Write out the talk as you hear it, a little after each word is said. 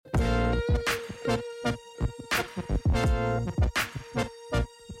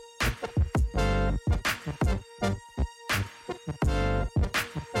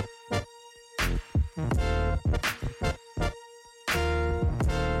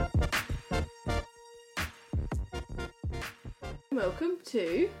Welcome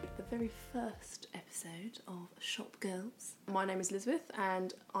to the very first episode of Shop Girls. My name is Elizabeth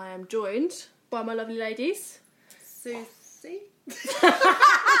and I am joined by my lovely ladies. Susie.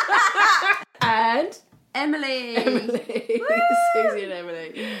 And Emily. Susie and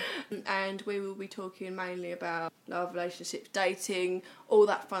Emily. And we will be talking mainly about love, relationships, dating, all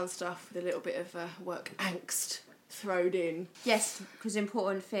that fun stuff with a little bit of work angst thrown in. Yes, because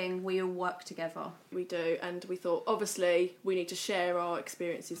important thing, we all work together. We do, and we thought obviously we need to share our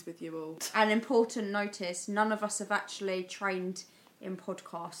experiences with you all. An important notice, none of us have actually trained in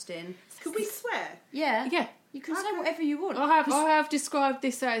podcasting. Could we swear? Yeah. Yeah. You can say whatever you want. I have described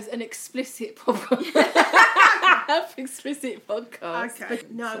this as an explicit podcast. Explicit podcast. Okay.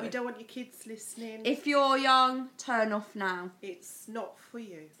 No, we don't want your kids listening. If you're young, turn off now. It's not for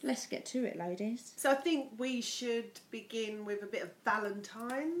you. Let's get to it, ladies. So I think we should begin with a bit of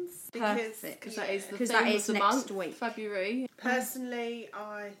Valentine's. Perfect. Because that is the 'Cause theme that is of the next month, week. February. Personally,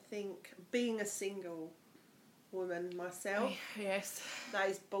 I think being a single woman myself, Yes. that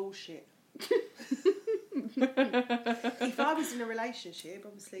is bullshit. If I was in a relationship,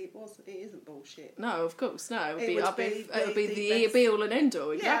 obviously it isn't bullshit. No, of course, no. It It would be the best. be all and end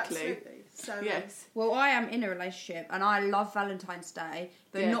all, exactly. Yeah, absolutely. So Yes. Well, I am in a relationship and I love Valentine's Day,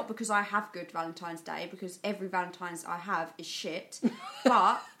 but Yeah. not because I have good Valentine's Day, because every Valentine's I have is shit.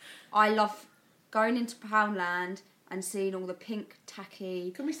 But I love going into Poundland and seeing all the pink,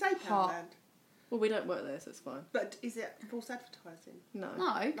 tacky... can we say Hot. Poundland? Well, we don't work there, so it's fine. But is it false advertising? No.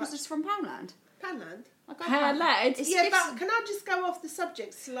 No, because it's from Poundland. Poundland? I go Poundland? It's Yeah, just- but can I just go off the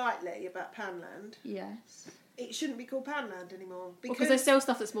subject slightly about Poundland? Yes. It shouldn't be called Poundland anymore. Because they sell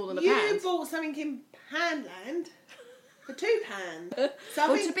stuff that's more than a you pound. bought something in Poundland for £2. So I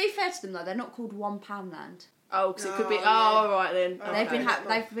Well, think to be fair to them though, they're not called One Poundland. Oh, because it could be... Oh, Oh, yeah. all right then. Oh, They've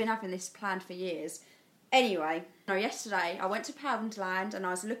Okay. been having this planned for years. Anyway, yesterday I went to Poundland and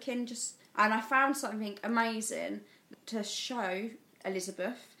I was looking and I found something amazing to show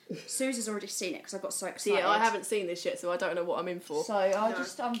Elizabeth. Susie's already seen it because I got so So excited. yeah, I haven't seen this yet, so I don't know what I'm in for. So I'll No.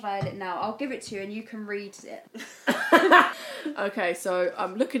 just unveil it now. I'll give it to you and you can read it. Okay, so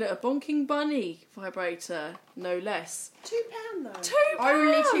I'm looking at a Bonking Bunny vibrator, no less. £2 though.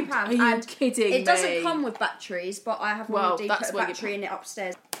 Only £2. Are you and kidding me? it doesn't come with batteries, but I have Well, already that's put a where you battery in it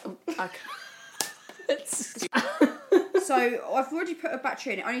upstairs. Okay. So I've already put a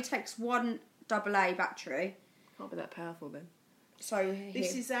battery in it. It only takes one AA battery. Can't be that powerful then. So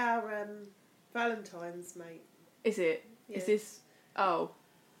This here. is our Valentine's, mate. Is it? Yeah. Is this... Oh.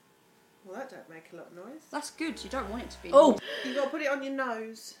 Well, that don't make a lot of noise. That's good. You don't want it to be. Oh! You've got to put it on your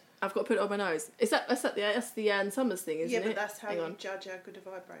nose. I've got to put it on my nose. That's the Ann Summers thing, isn't Yeah, it? but that's how Hang you on. judge how good a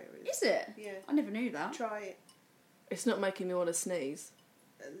vibrator is. Is it? Yeah. I never knew that. Try it. It's not making me want to sneeze.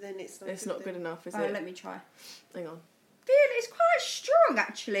 Then it's not It's good not then. good enough, is Oh, it? let me try. Hang on. Feel it's quite strong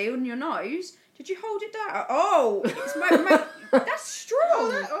actually on your nose. Did you hold it down? Oh, it's that's strong.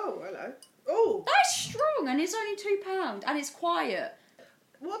 Oh, hello. Oh. That's strong, and it's only £2, and it's quiet.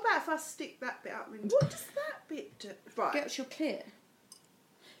 What about if I stick that bit up? What does that bit do? Right. Gets your clear.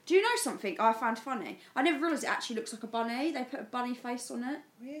 Do you know something I found funny? I never realised it actually looks like a bunny. They put a bunny face on it.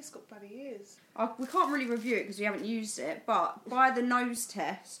 Yeah, it's got bunny ears. We can't really review it because we haven't used it, but by the nose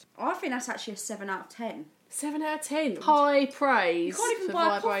test, I think that's actually a 7 out of 10. 7 out of 10. High praise. You can't even for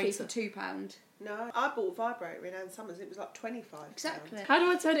buy a vibrator. coffee for £2. No, I bought a vibrator in Ann Summers. It was like £25. Exactly. How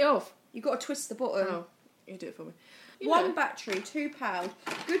do I turn it off? You've got to twist the bottom. Oh, you do it for me. You One know, battery, £2.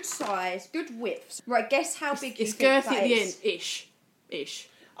 Good size, good width. Right, guess how big you it's think girthy that at the is. end. Ish.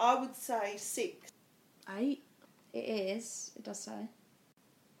 I would say 6. 8? It is. It does say.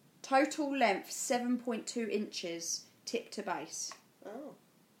 Total length 7.2 inches, tip to base. Oh.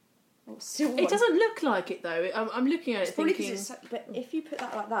 Oh, still It doesn't look like it though. I'm looking at It's it probably thinking... because it's. But if you put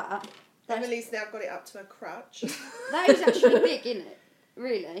that like that, Emily's now got it up to her crutch. that is actually big, isn't it?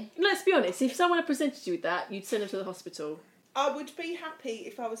 Really. Let's be honest, if someone had presented you with that, you'd send them to the hospital. I would be happy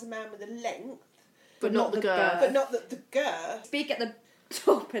if I was a man with a length, But not the girth. but not the girth. Big at the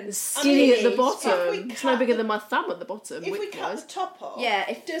top and Skinny at the if bottom. we It's no cut bigger the- than my thumb at the bottom. If we cut width-wise. the top off, Yeah,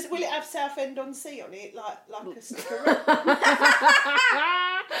 will it have Southend-on-Sea on it, like a sticker?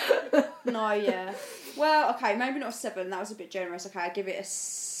 No, yeah. Well, okay, maybe not a 7. That was a bit generous. Okay, I give it a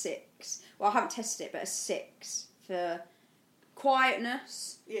 6. Well, I haven't tested it, but a 6 for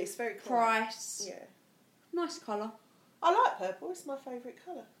quietness, Yeah, it's very quiet. price, Yeah, nice colour. I like purple. It's my favourite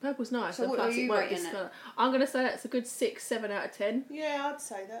colour. Purple's nice. So the what are classic you white rating is it? colour. I'm going to say that's a good 6, 7 out of 10. Yeah, I'd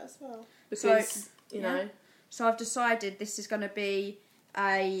say that as well. Because, you yeah. know... So I've decided this is going to be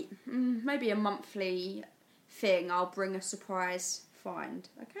maybe a monthly thing. I'll bring a surprise find.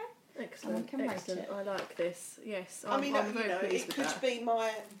 Okay. Excellent, can rate excellent. it. I like this. Yes, I mean, I'm very pleased it with could that. be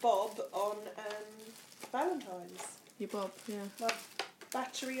my Bob on Valentine's. Your Bob, yeah. My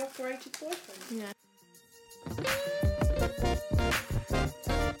battery-operated boyfriend. Yeah.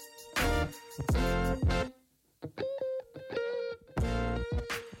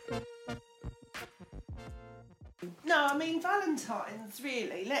 No, I mean, Valentine's,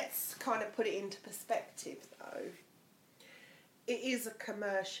 really, let's kind of put it into perspective, though. It is a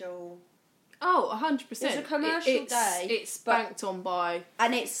commercial... Oh, 100%. It's a commercial day, It's but- banked on by...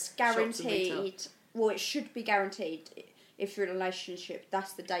 And it's Shops and retail. guaranteed. Well, it should be guaranteed. If you're in a relationship,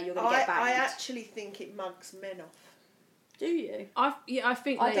 that's the day you're going to get I banged. actually think it mugs men off. Do you? I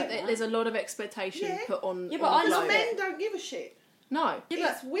think I don't know. there's a lot of expectation Yeah. put on. Yeah, but on I the love bloke. it. Men don't give a shit. No.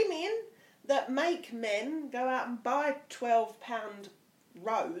 Yeah, It's women that make men go out and buy £12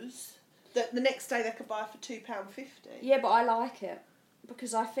 rose that the next day they could buy for £2.50. Yeah, but I like it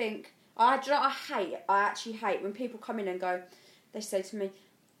because I think I actually hate when people come in and go. They say to me,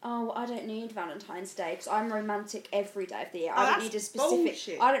 "Oh, I don't need Valentine's Day because I'm romantic every day of the year. Oh, I don't that's need a specific.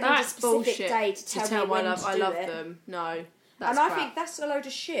 bullshit. I don't need a That's specific bullshit. day to tell me when to I do love it." them. No, that's And I crap. think that's a load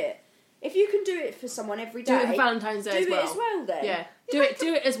of shit. If you can do it for someone every do day, it for Valentine's Day do as well. it as well then. Yeah,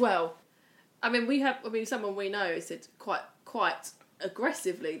 do it as well. I mean, someone we know said quite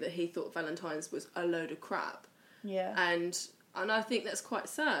aggressively that he thought Valentine's was a load of crap, Yeah. and I think that's quite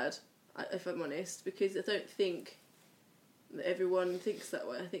sad, if I'm honest, because I don't think that everyone thinks that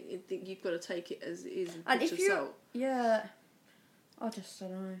way. I think you've got to take it as it is and And pinch if of you, salt. yeah, I just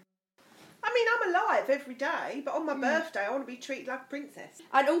don't know. I mean, I'm alive every day, but on my birthday, I want to be treated like a princess.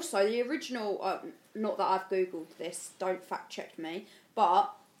 And also the original, not that I've googled this, don't fact check me,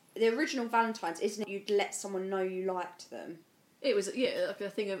 but the original Valentine's isn't it you'd let someone know you liked them? It was like a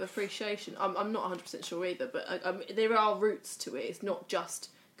thing of appreciation. I'm not 100% sure either, but there are roots to it. It's not just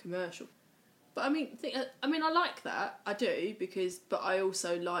commercial. But I mean, I like that. I do but I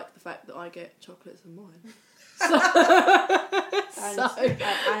also like the fact that I get chocolates and wine. And So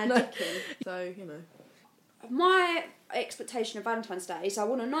a no. Dickin. So you know, My expectation of Valentine's Day is I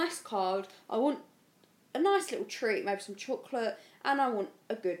want a nice card, I want a nice little treat, maybe some chocolate, and I want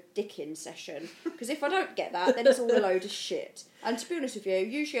a good dicking session. Because if I don't get that, then it's all a load of shit. And to be honest with you,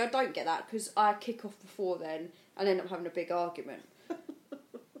 usually I don't get that because I kick off before then and end up having a big argument.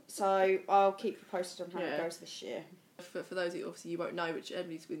 So I'll keep you posted on how it goes this year. for those who obviously you won't know, which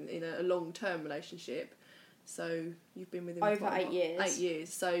Emily's been in a long-term relationship. So you've been with him Over for 8 years. 8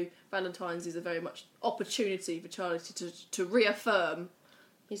 years. So Valentine's is a very much opportunity for Charlie to reaffirm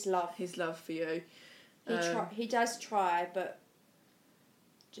His love. his love for you. He does try, but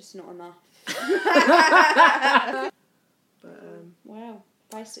just not enough. But Wow.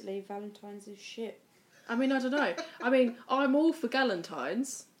 Basically, Valentine's is shit. I mean, I don't know. I mean, I'm all for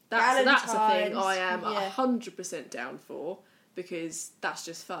Galentine's. That's a thing I am yeah. 100% down for because that's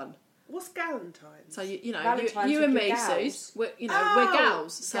just fun. What's Galentine's? So you know, Valentine's you with and your me, gals. Sue, we're Oh,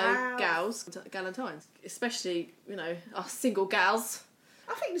 gals. So gals. Galentine's, especially us single gals.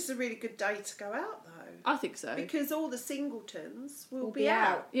 I think this is a really good day to go out, though. I think so. Because all the singletons will Will be be out.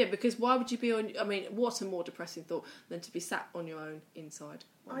 out. Yeah, because why would you be on? I mean, what a more depressing thought than to be sat on your own inside.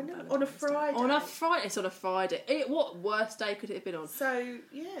 I know, Valentine's on a Day. Friday. On a Friday. It's on a Friday. What worse day could it have been on? So,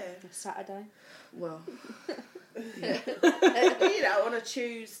 yeah. Saturday. Well, You know, on a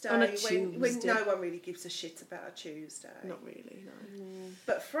Tuesday. On a when Tuesday. no one really gives a shit about a Tuesday. not really. No.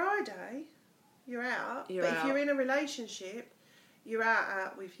 But Friday, you're out. You're but if out. you're in a relationship, you're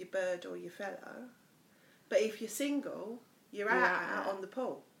out with your bird or your fellow. But if you're single, you're out on the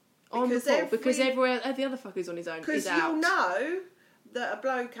pool. On the pool, because every other fucker's on his own. Because He's out. you'll know that a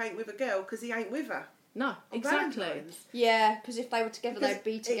bloke ain't with a girl because he ain't with her. No, on exactly. Valentine's. Yeah, because if they were together, Because- they'd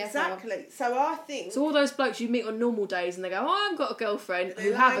be together. Exactly. So I think... So all those blokes you meet on normal days and they go, "Oh, I've got a girlfriend," They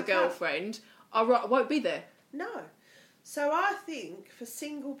who have a like her. girlfriend, I won't be there. No. So I think for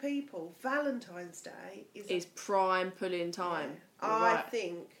single people, Valentine's Day Is prime pulling time. Yeah. You're I right.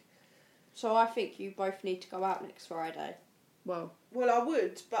 think... So I think you both need to go out next Friday. Well, Well, I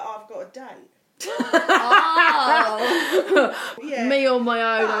would, but I've got a date. Oh! Yeah. me on my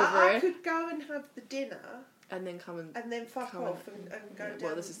own But over I it, could go and have the dinner and then come and. and then fuck Come off on. and go down.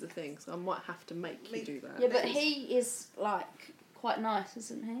 Well, this is the thing. So I might have to make you Me- do that. Yeah, but he is, like, quite nice,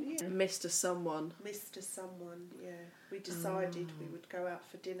 isn't he? Yeah. Mr. Someone. Mr. Someone, yeah. We decided we Oh. would go out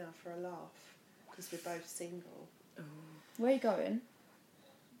for dinner for a laugh because we're both single. Where are you going?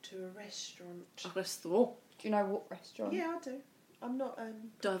 To a restaurant. A restaurant. Do you know what restaurant? Yeah, I do. I'm not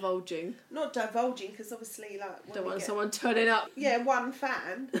Divulging. not divulging because obviously like when Don't we want get- someone turning up. Yeah, one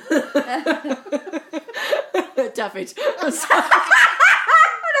fan. David.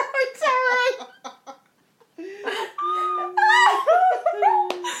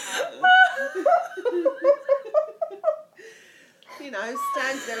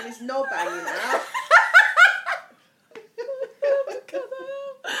 knob hanging out.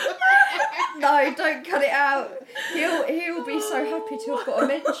 No, don't cut it out. He'll be so happy to have got a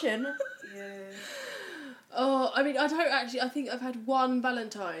mention. Yeah. Oh, I mean, I don't actually. I think I've had one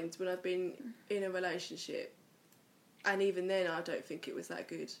Valentine's when I've been in a relationship, and even then, I don't think it was that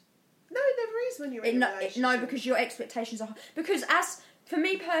good. No, it never is when you're in a relationship. No, because your expectations are... Because as... For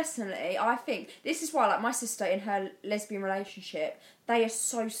me personally, I think... This is why, like, my sister in her lesbian relationship, they are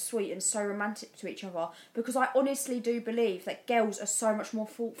so sweet and so romantic to each other. Because I honestly do believe that girls are so much more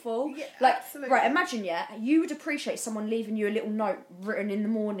thoughtful. Yeah, like, absolutely. Right, imagine, you would appreciate someone leaving you a little note written in the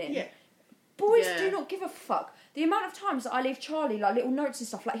morning. Yeah. Boys Yeah. do not give a fuck. The amount of times that I leave Charlie like little notes and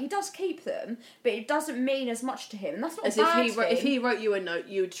stuff, like he does keep them, but it doesn't mean as much to him, and that's not As a bad if he thing. wrote you a note,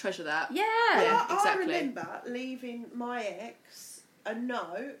 you would treasure that. Yeah. Yeah. I exactly. remember leaving my ex a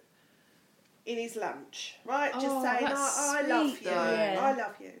note in his lunch, right? Just Oh, saying, that's I love sweet, you. though. Yeah. I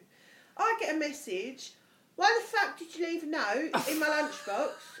love you. I get a message. Why the fuck did you leave a note in my lunchbox?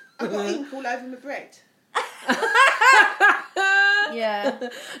 I've got ink all over my bread. Yeah.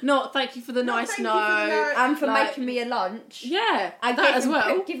 Not thank you for the Not nice thank you for the note. note. And for Like- making me a lunch. Yeah, And that as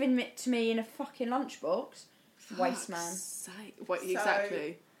well. giving it to me in a fucking lunchbox. Waste man. Fuck's sake. Wait, So-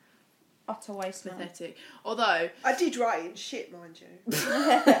 exactly. Utter waste man. Pathetic. Although, I did write in shit, mind you.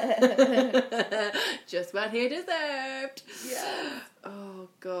 just what he deserved. Yeah. Oh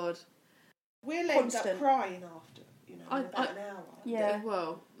God. We'll end up Constant. crying after, in about I- an hour. Yeah.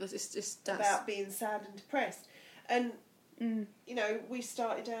 Well, it's just that's About being sad and depressed. And, Mm. we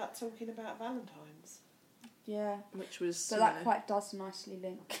started out talking about Valentine's. Yeah. which was So you that know, quite does nicely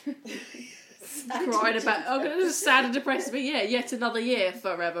link. crying about. I'm going to sad and depressed, but yeah, yet another year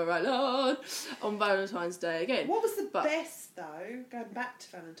forever alone on Valentine's Day again. What was the But- best, though, going back to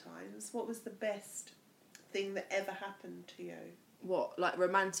Valentine's, what was the best thing that ever happened to you? What, like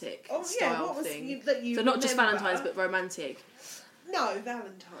romantic Oh, yeah, style what was thing? that you So not just remember? Valentine's, but romantic. No,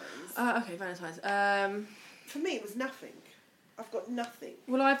 Valentine's. Okay, Valentine's. For me, it was nothing. I've got nothing.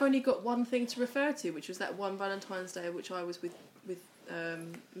 Well, I've only got one thing to refer to, which was that one Valentine's Day, which I was with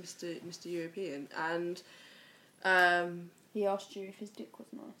Mr. European, and He asked you if his dick was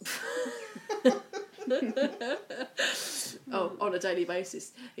nice. oh, on a daily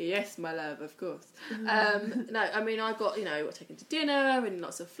basis. Yes, my love, of course. No, I mean, I got, got taken to dinner and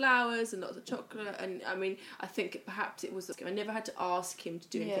lots of flowers and lots of chocolate, and I mean, I think perhaps it was, I never had to ask him to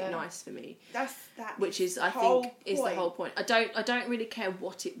do anything Yeah. nice for me, That which is, the I whole think, is the point. whole point. I don't really care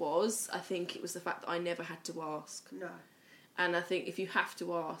what it was. I think it was the fact that I never had to ask, No. and I think if you have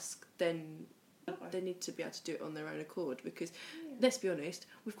to ask, then they need to be able to do it on their own accord, because let's be honest,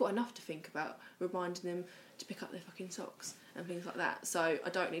 we've got enough to think about reminding them to pick up their fucking socks and things like that, so I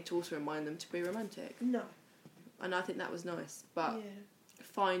don't need to also remind them to be romantic, No. and I think that was nice, but Yeah.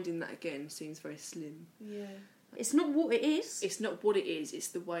 finding that again seems very slim. Yeah. It's not what it is. It's not what it is, it's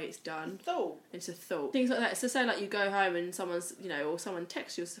the way it's done. Thought. It's a thought. Things like that. So say like you go home and someone's, or someone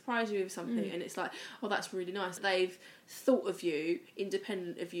texts you or surprise you with something, and it's like, oh, that's really nice. They've thought of you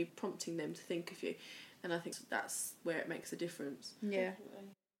independent of you prompting them to think of you, and I think that's where it makes a difference. Yeah.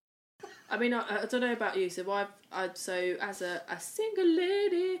 I mean, I don't know about you. So so as a single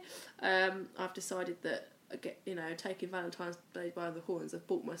lady, I've decided that taking Valentine's Day by the horns, I've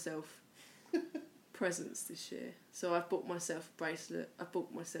bought myself presents this year. So I've bought myself a bracelet. I've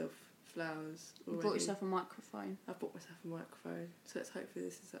bought myself flowers. You Already. bought yourself a microphone. I've bought myself a microphone. So let's hopefully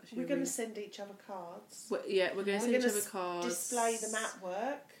this is actually. We're going to send each other cards. We're going to send each other cards. Display them at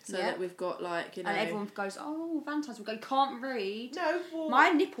work. So Yeah. that we've got like And everyone goes, oh, Valentine's. We go, can't read. No, well, My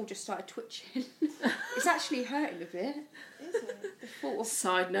nipple just started twitching. It's actually hurting a bit. is it? The thought of,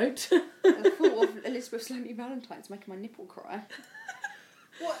 Side note. the thought of Elizabeth's Lonely Valentine's making my nipple cry.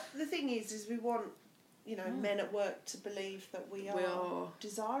 What the thing is we want, men at work to believe that we are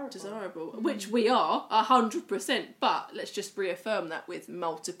desirable. Which we are 100%. But let's just reaffirm that with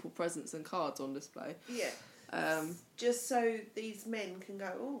multiple presents and cards on display. Yeah. Just so these men can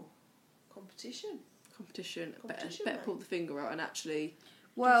go, oh, competition. Competition. Competition, Better mate. pull the finger out and actually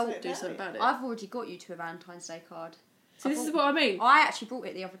Well, do something about it. I've already got you to a Valentine's Day card. So this is what I mean. I actually brought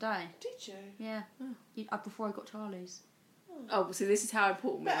it the other day. Did you? Yeah. Before I got Charlie's. Oh, so this is how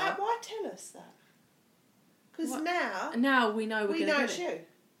important we But are. why tell us that? Because What? now And now we know we're we going to know get it's it. you.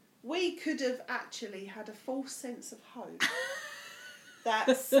 We could have actually had a false sense of hope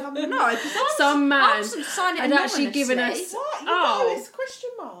that some No, because Some man I wasn't signing had actually given anonymously. us- What? You Oh. know, it's a question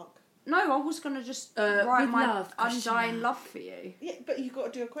mark. No, I was going to just With write my love, question undying mark. love for you. Yeah, but you've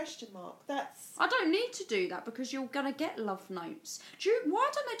got to do a question mark. That's I don't need to do that because you're going to get love notes. Why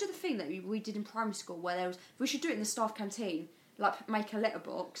don't they do the thing that we did in primary school where we should do it in the staff canteen, like make a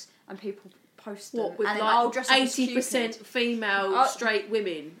letterbox and people post them. What, with and then I'll like dress up as 80% Cupid. female straight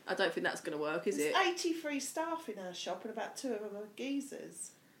women? I don't think that's going to work, is it? There's 83 staff in our shop and about 2 of them are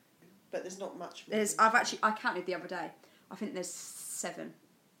geezers. But there's not much more. I counted the other day. I think there's 7.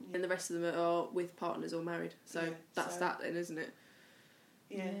 And the rest of them are with partners or married. So that's that then, isn't it?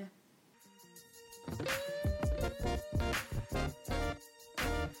 Yeah.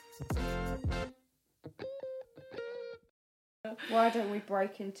 Why don't we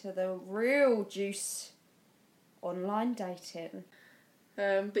break into the real juice? Online dating.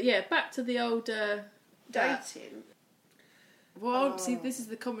 But yeah, back to the old Dating. Well, see, this is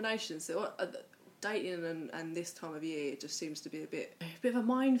the combination. So dating and this time of year just seems to be a bit of a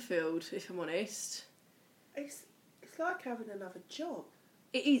minefield, if I'm honest. It's like having another job.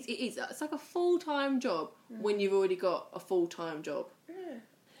 It is. It's like a full-time job when you've already got a full-time job. Yeah.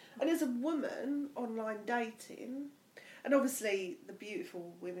 And as a woman, online dating, and obviously the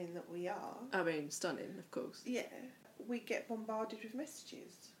beautiful women that we are. I mean, stunning, of course. Yeah. We get bombarded with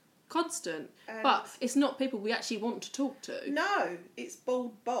messages. Constant. And but it's not people we actually want to talk to. No, it's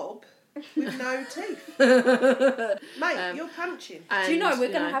bald Bob with no teeth. Mate, you're punching. Do you know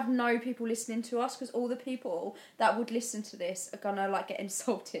we're going to have no people listening to us because all the people that would listen to this are going to like get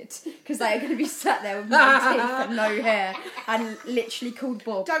insulted because they are going to be sat there with no teeth and no hair and literally called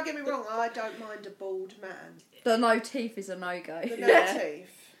Bob. Don't get me wrong, I don't mind a bald man. The no teeth is a no-go. The no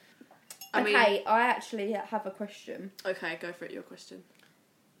teeth. I actually have a question. Okay, go for it, your question.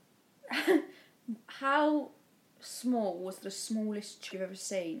 How small was the smallest you've ever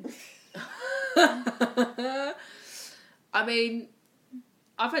seen? I mean,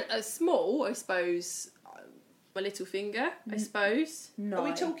 I've had a small, I suppose, my little finger, I suppose. No. Are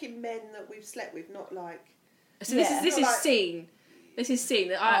we talking men that we've slept with, not like... So this is Not like... seen. This is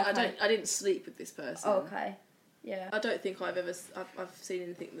seen. I didn't sleep with this person. Oh, okay. Yeah. I don't think I've seen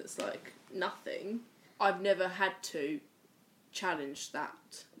anything that's like nothing. I've never had to challenge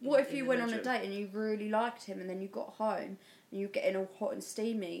that. What if you went on a date and you really liked him and then you got home and you were getting all hot and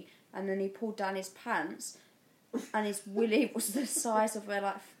steamy and then he pulled down his pants and his willy was the size of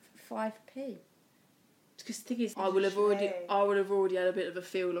like 5p? Because the thing is, I would have already had a bit of a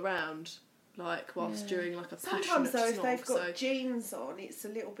feel around, like whilst during like a passionate Sometimes though, if snog, they've got jeans on, it's a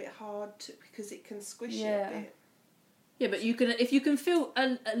little bit hard to, because it can squish it a bit. Yeah, but if you can feel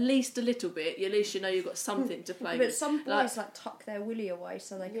at least a little bit, at least you know you've got something to play with. But some boys like tuck their willy away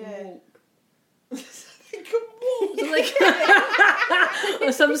so they can walk. They can walk.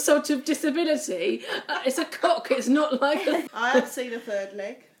 Or some sort of disability. It's a cock. It's not like a... I have seen a third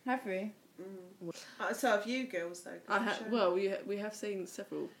leg. Have you? So have you girls though? Well, we have seen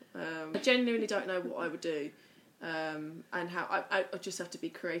several. I genuinely don't know what I would do, and how I just have to be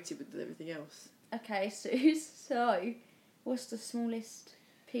creative with everything else. Okay, so what's the smallest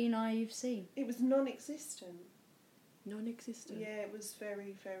penile you've seen? It was non-existent. Non-existent? Yeah, it was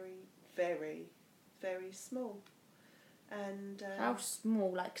very, very, very, very small. And how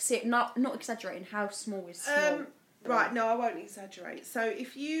small? Like, not exaggerating. How small is small? Right, no, I won't exaggerate. So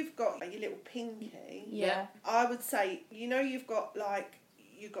if you've got like, your little pinky, I would say, you've got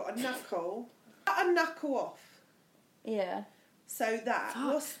a knuckle, cut a knuckle off. Yeah. So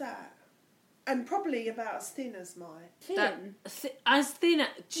what's that? And probably about as thin as mine. Thin? As thin as...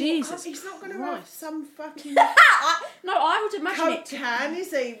 Jesus He's not going to Christ. have some fucking... No, I would imagine coat tan,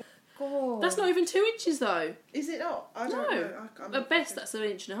 is he? God. That's not even 2 inches though. Is it not? I don't know. At best that's 1.5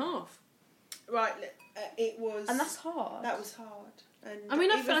 inches. Right, it was... And that's hard. That was hard. And I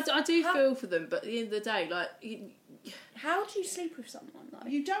mean, I do feel for them, but at the end of the day, like... How do you sleep with someone though?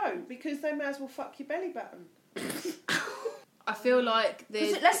 You don't, because they may as well fuck your belly button. I feel like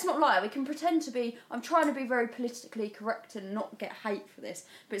let's not lie, we can pretend to be... I'm trying to be very politically correct and not get hate for this,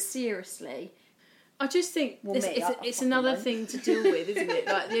 but seriously... I just think it's another thing to deal with, isn't it?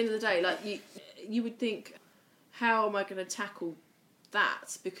 Like, at the end of the day, like, you would think, how am I going to tackle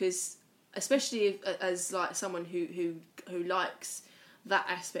that? Because, especially as, like, someone who likes that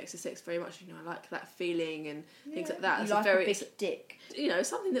aspect of sex very much, like that feeling and things like that. You it's like a big dick.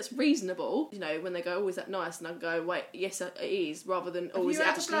 Something that's reasonable. When they go, oh, is that nice? And I go, wait, yes, it is, rather than, oh, is it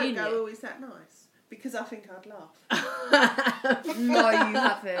actually in go, you? oh, is that nice? Because I think I'd laugh. No, you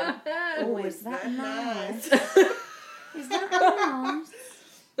haven't. Oh, is that nice? Is that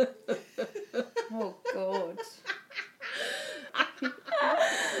nice? Oh, God.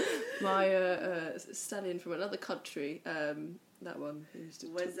 My stallion from another country, that one.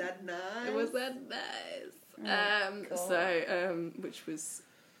 Was that nice? Was that nice? Oh, so, which was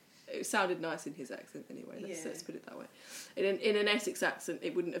it sounded nice in his accent anyway. Let's put it that way. In an Essex accent,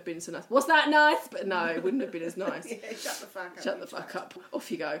 it wouldn't have been so nice. Was that nice? But no, it wouldn't have been as nice. Yeah, shut the fuck up. Shut the fuck up.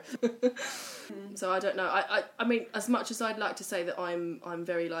 Off you go. So I don't know. I mean, as much as I'd like to say that I'm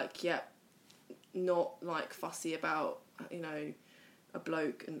very like, not like fussy about, you know, a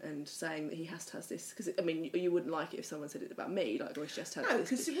bloke and saying that he has to have this, because I mean you wouldn't like it if someone said it about me, like Royce just had this. No,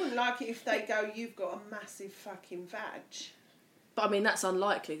 because you wouldn't like it if they go, you've got a massive fucking vag. But I mean that's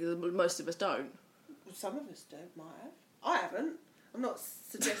unlikely because most of us don't. Well, some of us do, might have. I haven't. I'm not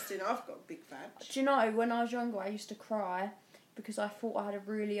suggesting I've got a big vag. Do you know, when I was younger, I used to cry because I thought I had a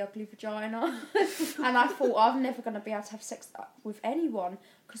really ugly vagina, and I thought I'm never going to be able to have sex with anyone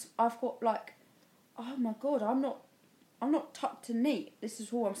because I've got like, oh my god, I'm not tucked and neat. This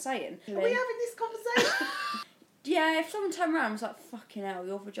is all I'm saying. Are we having this conversation? Yeah, if someone turned around and was like, fucking hell,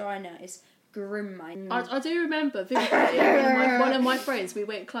 your vagina is grim, mate. I do remember vividly, one of my friends, we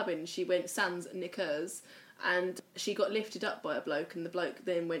went clubbing and she went sans knickers and she got lifted up by a bloke and the bloke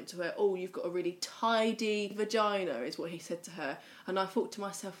then went to her, oh, you've got a really tidy vagina, is what he said to her. And I thought to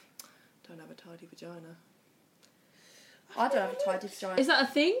myself, don't have a tidy vagina. I don't have a tidy vagina. Is that a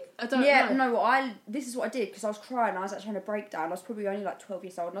thing? I don't know. Yeah, no, this is what I did because I was crying. I was actually having a breakdown. I was probably only like 12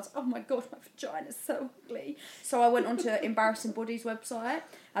 years old and I was like, oh my god, my vagina's so ugly. So I went onto Embarrassing Bodies website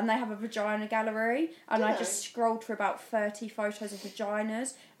and they have a vagina gallery and I just scrolled through about 30 photos of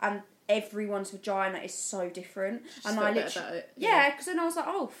vaginas and everyone's vagina is so different. Just and felt I better literally, about it. yeah, because then I was like,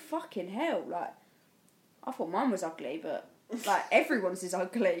 oh fucking hell, like I thought mine was ugly, but like everyone's is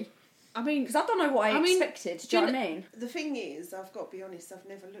ugly. I mean, because I don't know what I expected. Do you know what I mean? The thing is, I've got to be honest, I've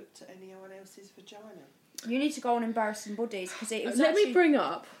never looked at anyone else's vagina. You need to go on Embarrassing Bodies because it was let actually... me bring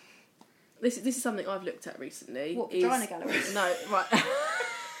up. This is something I've looked at recently. What, vagina galleries? No, right.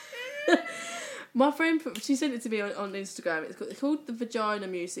 My friend, she sent it to me on Instagram. It's called the Vagina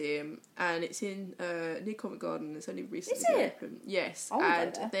Museum, and it's in near Covent Garden. It's only recently opened. Yes, I wanna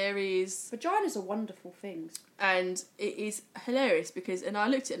and go there. there is Vaginas are wonderful things. and it is hilarious because, and I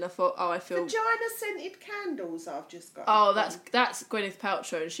looked at it and I thought, oh, I feel. Vagina scented candles I've just got. Oh, that's Gwyneth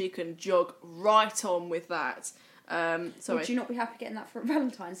Paltrow, and she can jog right on with that. Sorry. Would you not be happy getting that for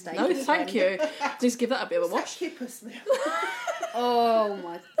Valentine's Day? No, thank you. Just give that a bit of a wash. Kipper smell. Oh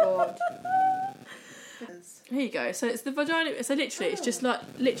my god. Here you go. So it's the vagina. So literally, it's just like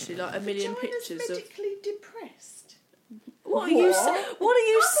a million Vagina's pictures of. medically depressed. What are you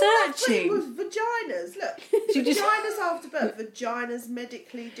searching? It was vaginas. Look, vaginas after birth. Vaginas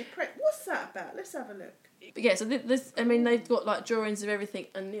medically depressed. What's that about? Let's have a look. But yeah, so this. I mean, they've got like drawings of everything,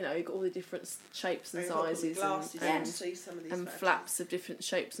 and you know, you've got all the different shapes and sizes, and flaps of different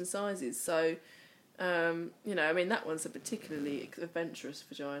shapes and sizes. So, you know, I mean, that one's a particularly adventurous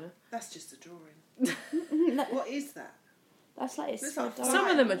vagina. That's just a drawing. What is that? That's like Some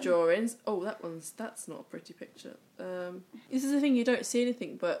of them are drawings. Oh, that's not a pretty picture. This is the thing, you don't see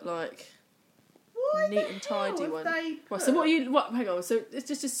anything but like neat and tidy ones. Right, so hang on, so let's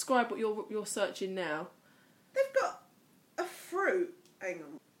just describe what you're searching now. They've got a fruit. Hang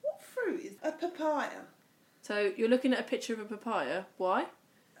on. What fruit is a papaya? So you're looking at a picture of a papaya. Why?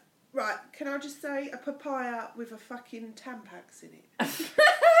 Right, can I just say a papaya with a fucking Tampax in it?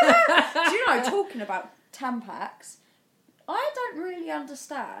 Do you know, talking about Tampax, I don't really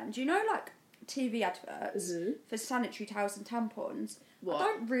understand. You know, like TV adverts for sanitary towels and tampons? What? I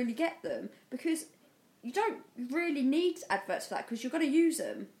don't really get them because you don't really need adverts for that because you're going to use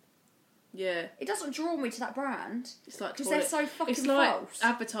them. Yeah. It doesn't draw me to that brand. It's like because they're so fucking It's like false.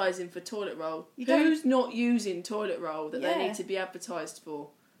 advertising for toilet roll. Who's not using toilet roll that they need to be advertised for?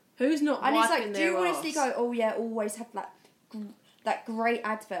 Who's not wiping their arse? And it's like, do you honestly go, oh yeah, always have that great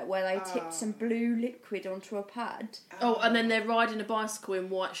advert where they tip some blue liquid onto a pad? Oh, and then they're riding a bicycle in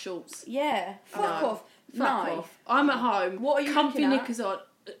white shorts. Yeah, fuck off. Fuck off. I'm at home. What are you comfy looking at? knickers on.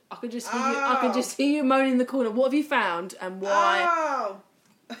 I can just hear you. I can just hear you moaning in the corner. What have you found and why? Oh.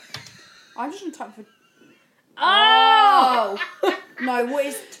 I'm just going to type for... Oh! No, what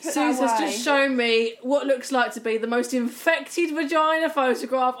is... Suze has just shown me what looks like to be the most infected vagina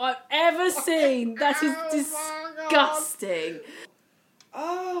photograph I've ever seen. That is disgusting.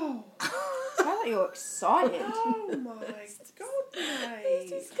 Oh. Sounds like you're excited. Oh my god,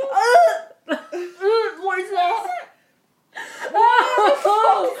 mate. What is that?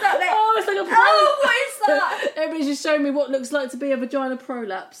 Oh, it's like a prolapse. Oh, what is that? Everybody's just showing me what looks like to be a vagina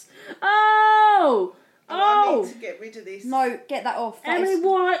prolapse. Oh! I need to get rid of this. No, get that off. Emily,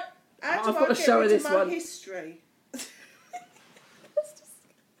 what? How do I've got to get show her rid this of my one. history?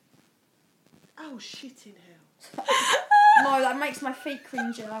 Oh, shit in hell. No, that makes my feet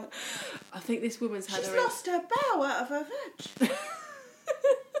cringe out. I think this woman's had She's lost her bowel out of her veg.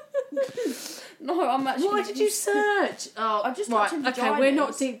 No, I'm actually. Why did you search? Oh, I've just right. typed in Okay, we're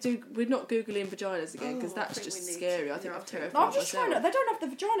not vaginas. we're not googling vaginas again because Oh, that's I think just we need scary. to- I think no, I've I think- terrified No, I'm just myself. trying to. They don't have the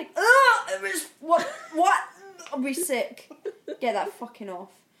vagina. Ugh! It was what? I'll be sick. Get that fucking off.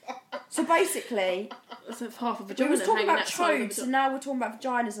 So basically, That's half a we vagina. was talking hanging about outside of the chodes, and now we're talking about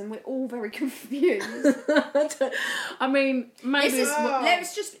vaginas, and we're all very confused. vagina. I mean, maybe This is, it's what-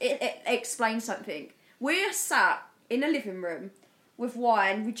 let's just explain something. We're sat in a living room with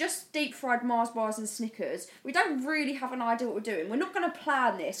wine. We just deep fried Mars bars and Snickers. We don't really have an idea what we're doing. We're not going to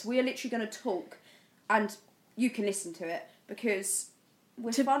plan this. We're literally going to talk, and you can listen to it because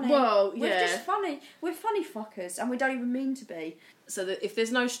we're funny. well, We're yeah. just funny. We're funny fuckers, and we don't even mean to be. So that if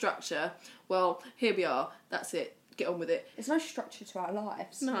there's no structure, well, here we are. That's it. Get on with it. There's no structure to our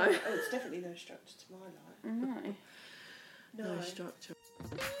lives. No, Oh, it's definitely no structure to my life. No. No. no structure.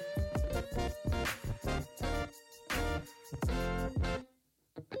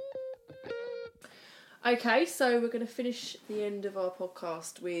 Okay, so we're going to finish the end of our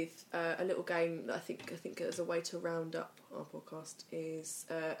podcast with a little game that I think as a way to round up our podcast is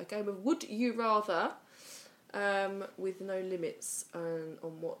a game of Would You Rather, with no limits on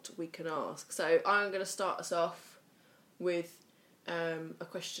what we can ask. So I'm going to start us off with a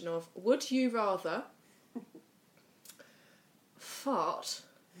question of: Would you rather fart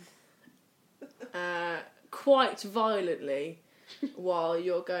quite violently while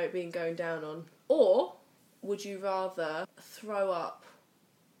you're being going down on, or would you rather throw up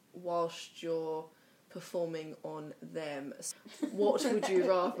whilst you're performing on them? What would you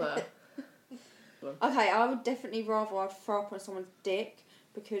rather? Okay, I would definitely rather I'd throw up on someone's dick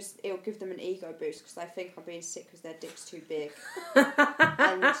because it'll give them an ego boost because they think I'm being sick because their dick's too big.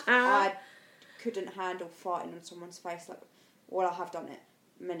 And I couldn't handle farting on someone's face. Well, I have done it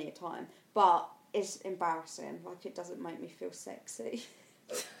many a time, but it's embarrassing. Like, it doesn't make me feel sexy.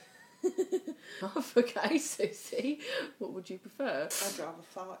 Okay, Susie, what would you prefer? I'd rather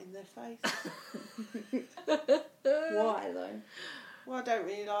fart in their face. Why though? Well, I don't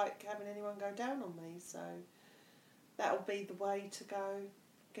really like having anyone go down on me, so that'll be the way to go.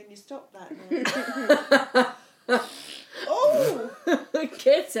 Can you stop that now? Oh!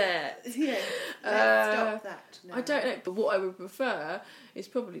 Get it? Yeah, let's stop that now. I don't know, but what I would prefer is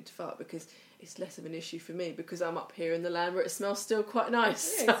probably to fart because it's less of an issue for me because I'm up here in the land where it smells still quite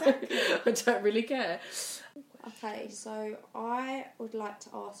nice. Yeah, so exactly. I don't really care. Okay, so I would like to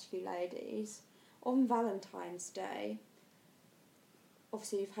ask you ladies, on Valentine's Day,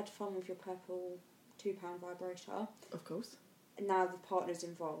 obviously you've had fun with your purple £2 vibrator, Of course. and now the partner's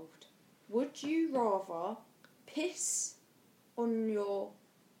involved. Would you rather piss on your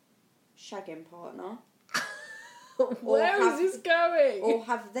shagging partner Where is have- this going? or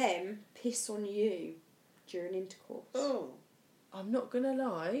have them piss on you during intercourse? Oh. I'm not going to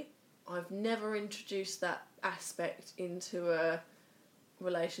lie, I've never introduced that aspect into a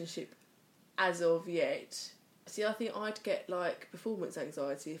relationship as of yet. See, I think I'd get performance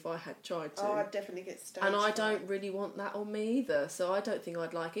anxiety if I had tried to. Oh, I'd definitely get stage And I fright. don't really want that on me either, so I don't think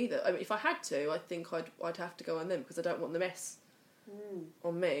I'd like either. I mean, if I had to, I think I'd have to go on them because I don't want the mess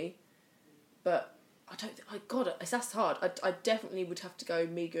on me. But I don't. That's hard. I definitely would have to go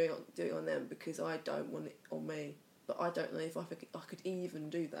me doing it on them because I don't want it on me. But I don't know if I could even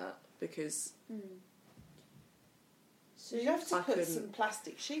do that because. So you'd have to I put couldn't. some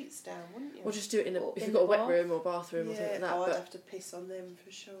plastic sheets down, wouldn't you? Or just do it Or if in you've got a the wet bath. room or bathroom or yeah, something like that. I'd But have to piss on them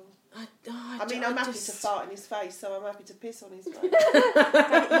for sure. I I'm don't- happy just- to fart in his face, so I'm happy to piss on his face.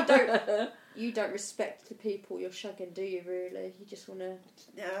 But you don't respect the people you're shagging, do you? Really, you just want to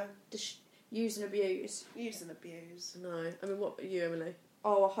No, use and abuse. use and abuse. No, I mean, what about you, Emily?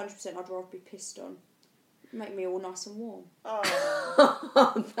 Oh, 100%. I'd rather be pissed on. Make me all nice and warm.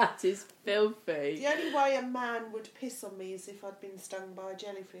 Oh. That is filthy. The only way a man would piss on me is if I'd been stung by a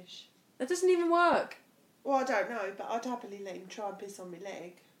jellyfish. That doesn't even work. Well, I don't know, but I'd happily let him try and piss on my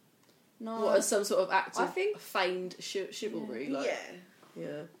leg. No, What, as some sort of act I of think- feigned chivalry? Yeah.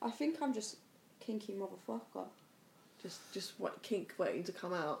 Yeah. I think I'm just kinky motherfucker. Just kink waiting to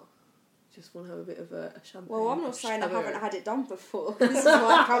come out. Just want to have a bit of a champagne. Well, I'm not saying I shower. haven't had it done before. This is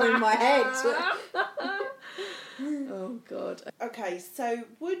why I come in my head. Oh God. Okay, so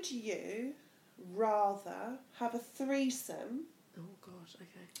would you rather have a threesome Oh God.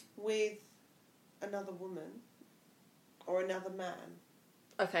 Okay. with another woman or another man?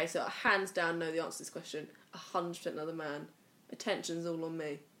 Okay, so hands down, know the answer to this question. 100% another man. Attention's all on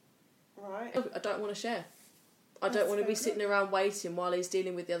me. Right? I don't want to share. I That's don't want to be fair sitting around waiting while he's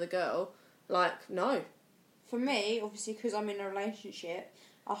dealing with the other girl. No. For me, obviously, because I'm in a relationship,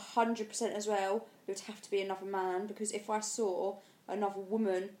 100% as well, it would have to be another man, because if I saw another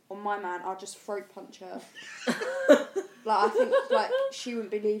woman on my man, I'd just throat punch her. I think she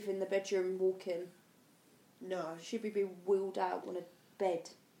wouldn't be leaving the bedroom walking. No. She'd be wheeled out on a bed.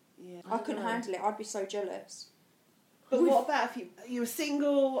 Yeah. I couldn't handle it. I'd be so jealous. But what about if you were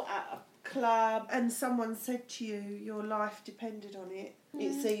single at a club and someone said to you your life depended on it?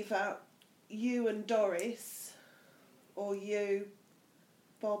 It's either you and Doris or you,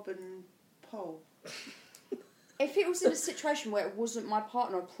 Bob and Paul. If it was in a situation where it wasn't my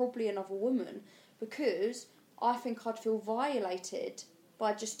partner, probably another woman, because I think I'd feel violated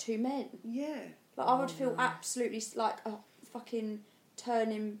by just two men. Yeah. I would feel absolutely like a fucking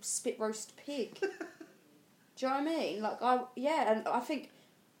turning spit roast pig. Do you know what I mean? And I think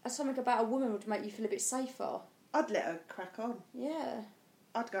something about a woman would make you feel a bit safer. I'd let her crack on. Yeah.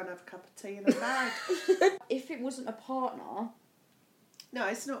 I'd go and have a cup of tea in a bag. If it wasn't a partner... No,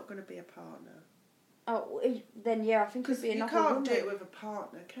 it's not going to be a partner. Oh, then I think it'd be another woman. You can't do it with a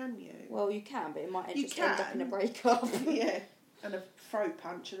partner, can you? Well, you can, but it might You just end up can. in a breakup. Yeah, and a throat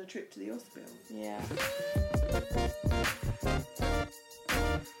punch and a trip to the hospital. Yeah.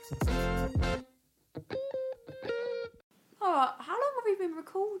 Alright, how long have we been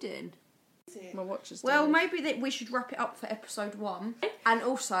recording? My watch is Well, done. maybe we should wrap it up for episode 1. And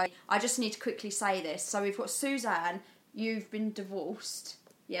also, I just need to quickly say this. So we've got Suzanne, you've been divorced.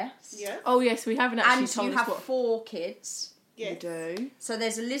 Yes? Yeah. Oh yes, we haven't actually And told you us have what 4 kids. Yes. we do. So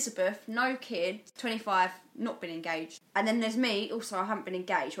there's Elizabeth, no kids, 25, not been engaged. And then there's me, also I haven't been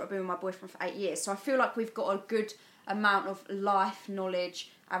engaged, but I've been with my boyfriend for 8 years. So I feel like we've got a good amount of life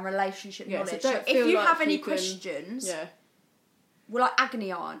knowledge and relationship Yeah, so knowledge. don't So if feel you like have any you can- questions, Yeah. we're like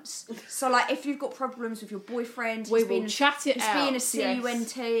agony aunts. So like if you've got problems with your boyfriend, We he's will been, chat it he's out. being a yes.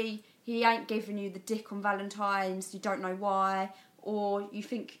 CUNT, he ain't giving you the dick on Valentine's, you don't know why, or you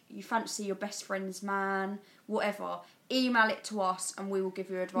think you fancy your best friend's man, whatever, email it to us and we will give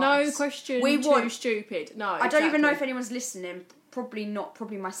you advice. No question We too want- stupid. No, I don't even know if exactly. anyone's listening. Probably not.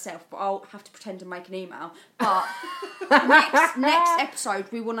 Probably myself. But I'll have to pretend to make an email. But next episode,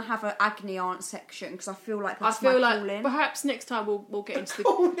 we want to have an agony aunt section because I feel like that's my calling. Perhaps next time we'll get into the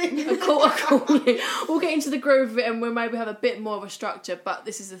we'll get into the groove of it and we'll maybe have a bit more of a structure. But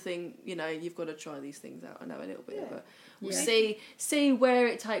this is the thing, you've got to try these things out. I know a little bit of it. We'll see where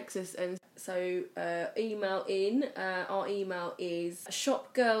it takes us. And so email in. Our email is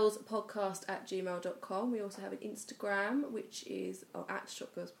shopgirlspodcast@gmail.com. We also have an Instagram, which is at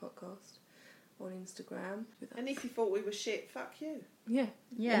shopgirlspodcast on Instagram. And if you thought we were shit, fuck you. Yeah,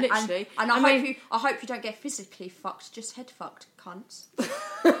 literally. And I hope you don't get physically fucked, just head fucked, cunts.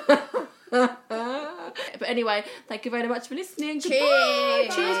 But anyway, thank you very much for listening. Cheers. Goodbye.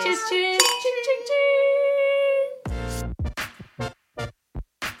 Cheers, cheers, cheers. Ching, ching, ching.